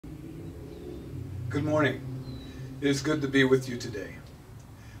Good morning. It is good to be with you today.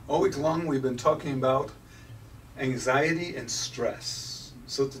 All week long we've been talking about anxiety and stress.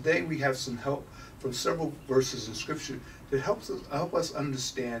 So today we have some help from several verses in Scripture that help us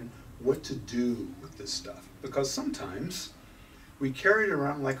understand what to do with this stuff. Because sometimes we carry it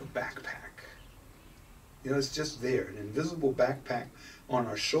around like a backpack. You know, it's just there, an invisible backpack on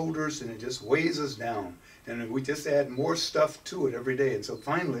our shoulders, and it just weighs us down. And we just add more stuff to it every day. And so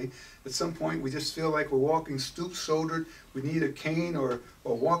finally, at some point, we just feel like we're walking stoop-shouldered. We need a cane or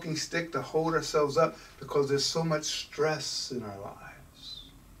a walking stick to hold ourselves up because there's so much stress in our lives,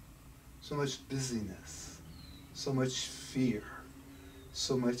 so much busyness, so much fear,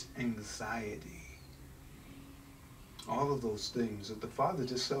 so much anxiety. All of those things that the Father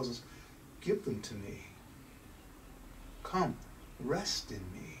just tells us, give them to me. Come, rest in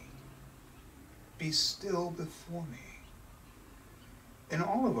me. Be still before me. In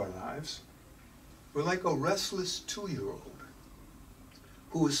all of our lives, we're like a restless 2-year-old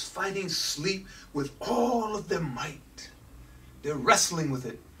who is fighting sleep with all of their might. They're wrestling with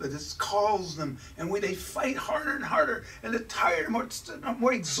it, but it calls them, and when they fight harder and harder, and they're tired,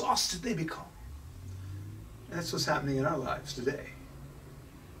 more exhausted they become. And that's what's happening in our lives today.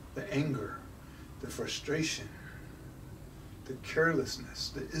 The anger, the frustration, the carelessness,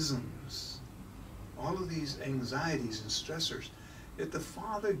 the isms, all of these anxieties and stressors, that the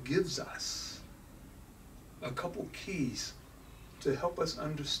Father gives us a couple keys to help us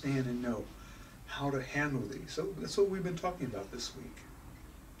understand and know how to handle these. So that's what we've been talking about this week.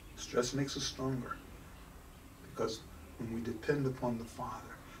 Stress makes us stronger because when we depend upon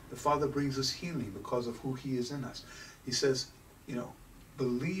the Father brings us healing because of who He is in us. He says, you know,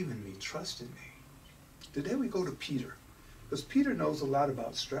 believe in me, trust in me. Today we go to Peter, because Peter knows a lot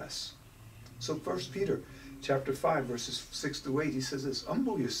about stress. So 1 Peter chapter 5, verses 6 to 8, he says this,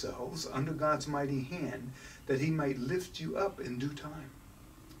 humble yourselves under God's mighty hand, that He might lift you up in due time.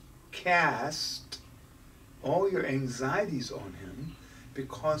 Cast all your anxieties on Him,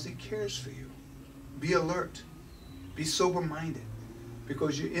 because He cares for you. Be alert. Be sober-minded,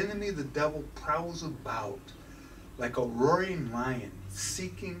 because your enemy, the devil, prowls about like a roaring lion,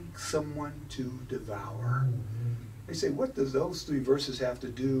 seeking someone to devour. They say, what does those 3 verses have to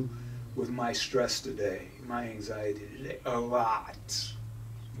do with my stress today, my anxiety today? A lot.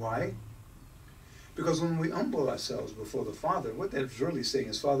 Why? Because when we humble ourselves before the Father, what that's really saying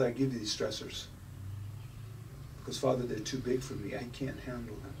is, Father, I give you these stressors. Because, Father, they're too big for me. I can't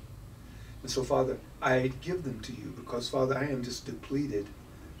handle them. And so, Father, I give them to you because, Father, I am just depleted.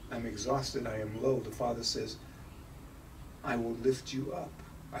 I'm exhausted. I am low. The Father says, I will lift you up.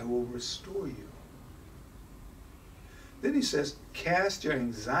 I will restore you. Then He says, cast your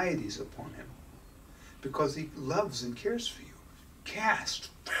anxieties upon Him because He loves and cares for you. Cast.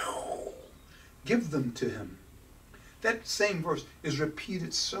 Give them to Him. That same verse is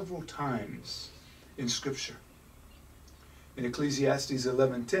repeated several times in Scripture. In Ecclesiastes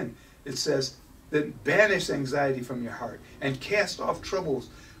 11:10, it says, then banish anxiety from your heart and cast off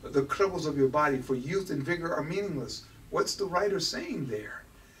troubles, the troubles of your body, for youth and vigor are meaningless. What's the writer saying there?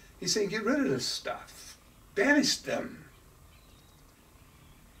 He's saying, get rid of this stuff. Banish them.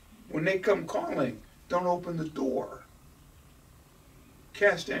 When they come calling, don't open the door.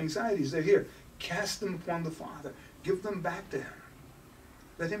 Cast your anxieties. They're here. Cast them upon the Father. Give them back to Him.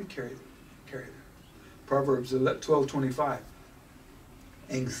 Let Him carry them. Proverbs 12:25.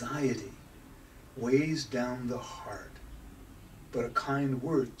 Anxiety weighs down the heart, but a kind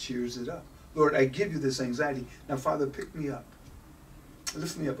word cheers it up. Lord, I give you this anxiety. Now, Father, pick me up.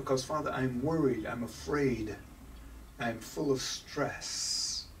 Lift me up because, Father, I'm worried. I'm afraid. I'm full of stress.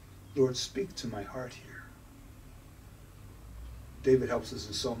 Lord, speak to my heart here. David helps us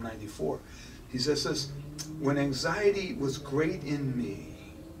in Psalm 94. He says this, when anxiety was great in me,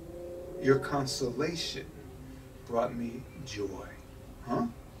 your consolation brought me joy. Huh?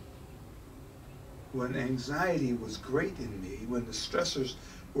 When anxiety was great in me, when the stressors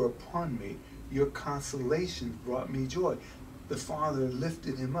were upon me, your consolation brought me joy. The Father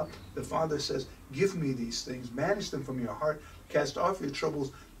lifted him up. The Father says, give me these things, banish them from your heart, cast off your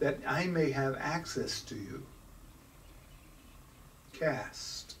troubles, that I may have access to you.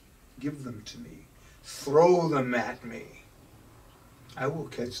 Cast, give them to me, throw them at me. I will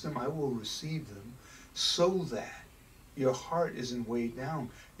catch them, I will receive them, so that your heart isn't weighed down,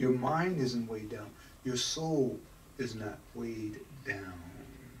 your mind isn't weighed down, your soul is not weighed down.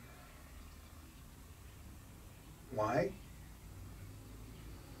 Why?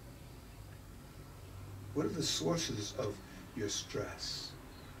 What are the sources of your stress?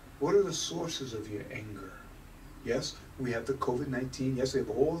 What are the sources of your anger? Yes, we have the COVID-19. Yes, we have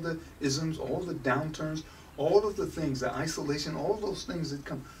all the isms, all the downturns, all of the things, the isolation, all those things that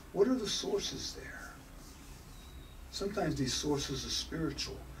come. What are the sources there? Sometimes these sources are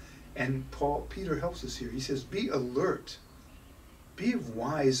spiritual. And Peter helps us here. He says, be alert. Be of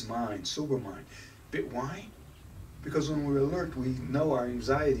wise mind, sober mind. Why? Because when we're alert, we know our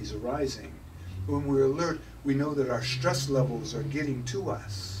anxieties are rising. When we're alert, we know that our stress levels are getting to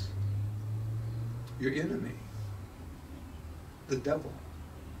us. Your enemy, the devil,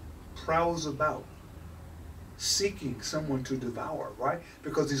 prowls about, seeking someone to devour. Why?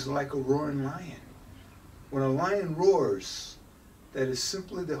 Because he's like a roaring lion. When a lion roars, that is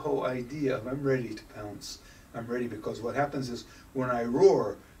simply the whole idea of I'm ready to pounce. I'm ready, because what happens is when I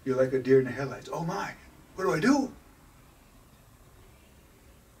roar, you're like a deer in the headlights. Oh my, what do I do?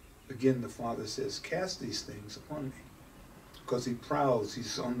 Again, the Father says, cast these things upon me. Because he prowls,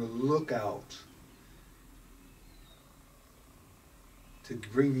 he's on the lookout to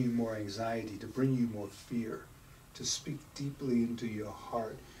bring you more anxiety, to bring you more fear, to speak deeply into your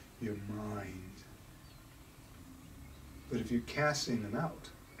heart, your mind. But if you're casting them out,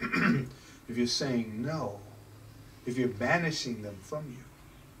 if you're saying no, if you're banishing them from you,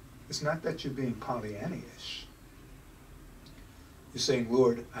 it's not that you're being Pollyanna-ish. You're saying,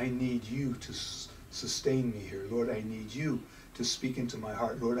 Lord, I need you to sustain me here. Lord, I need you to speak into my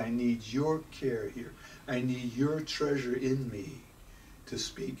heart. Lord, I need your care here. I need your treasure in me to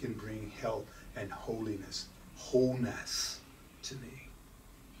speak and bring health and holiness, wholeness to me.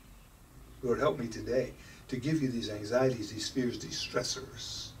 Lord, help me today to give you these anxieties, these fears, these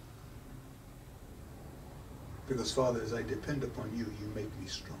stressors. Because, Father, as I depend upon you, you make me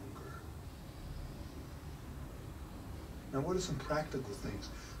stronger. Now, what are some practical things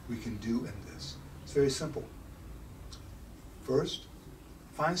we can do in this? It's very simple. First,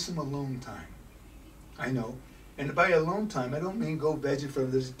 find some alone time. I know. And by alone time, I don't mean go veg in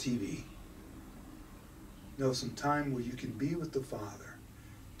front of the TV. No, some time where you can be with the Father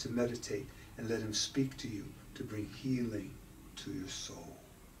to meditate and let him speak to you, to bring healing to your soul,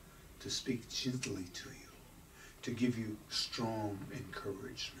 to speak gently to you, to give you strong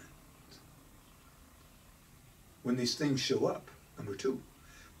encouragement. When these things show up, number two,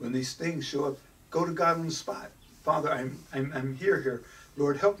 when these things show up, go to God on the spot. Father, I'm here.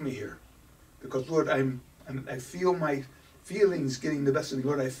 Lord, help me here. Because, Lord, I feel my feelings getting the best of me.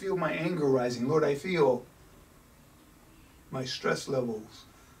 Lord, I feel my anger rising. Lord, I feel my stress levels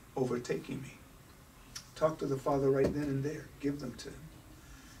overtaking me. Talk to the Father right then and there. Give them to him.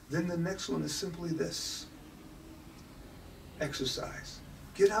 Then the next one is simply this. Exercise.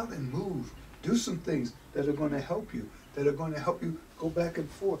 Get out and move. Do some things that are going to help you, that are going to help you go back and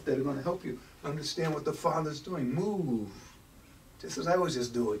forth, that are going to help you understand what the Father's doing. Move. Just as I was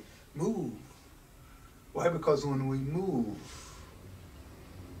just doing. Move. Why? Because when we move,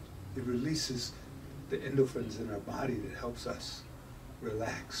 it releases the endorphins in our body that helps us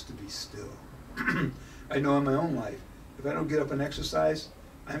relax, to be still. I know in my own life, if I don't get up and exercise,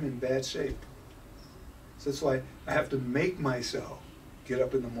 I'm in bad shape. So that's why I have to make myself get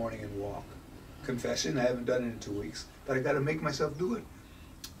up in the morning and walk. Confession, I haven't done it in 2 weeks, but I got to make myself do it.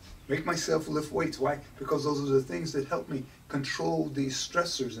 Make myself lift weights. Why? Because those are the things that help me control these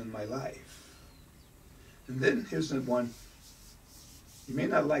stressors in my life. And then here's the one. You may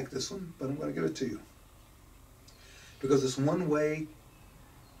not like this one, but I'm going to give it to you. Because it's one way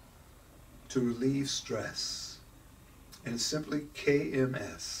to relieve stress. And it's simply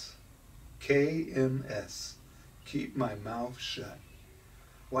KMS. KMS. Keep my mouth shut.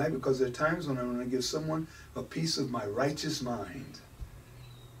 Why? Because there are times when I'm going to give someone a piece of my righteous mind.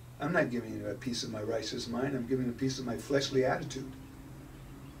 I'm not giving you a piece of my righteous mind. I'm giving a piece of my fleshly attitude.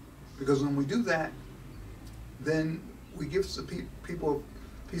 Because when we do that, then we give the people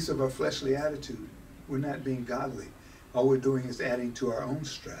a piece of our fleshly attitude. We're not being godly. All we're doing is adding to our own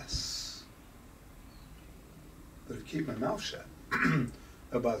stress. But if I keep my mouth shut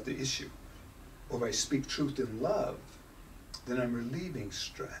about the issue, or if I speak truth in love, then I'm relieving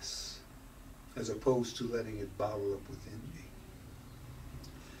stress as opposed to letting it bottle up within me.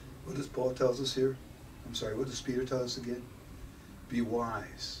 What does Paul tell us here? I'm sorry, what does Peter tell us again? Be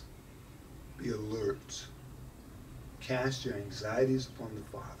wise. Be alert. Cast your anxieties upon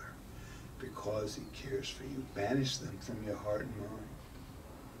the Father because he cares for you. Banish them from your heart and mind.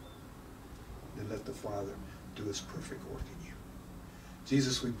 Then let the Father do his perfect work in you.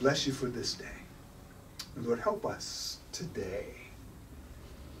 Jesus, we bless you for this day. And Lord, help us today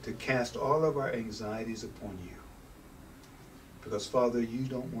to cast all of our anxieties upon you. Because, Father, you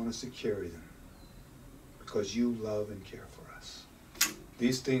don't want us to carry them. Because you love and care for us.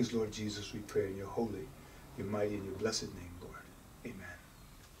 These things, Lord Jesus, we pray in your holy, your mighty and your blessed name.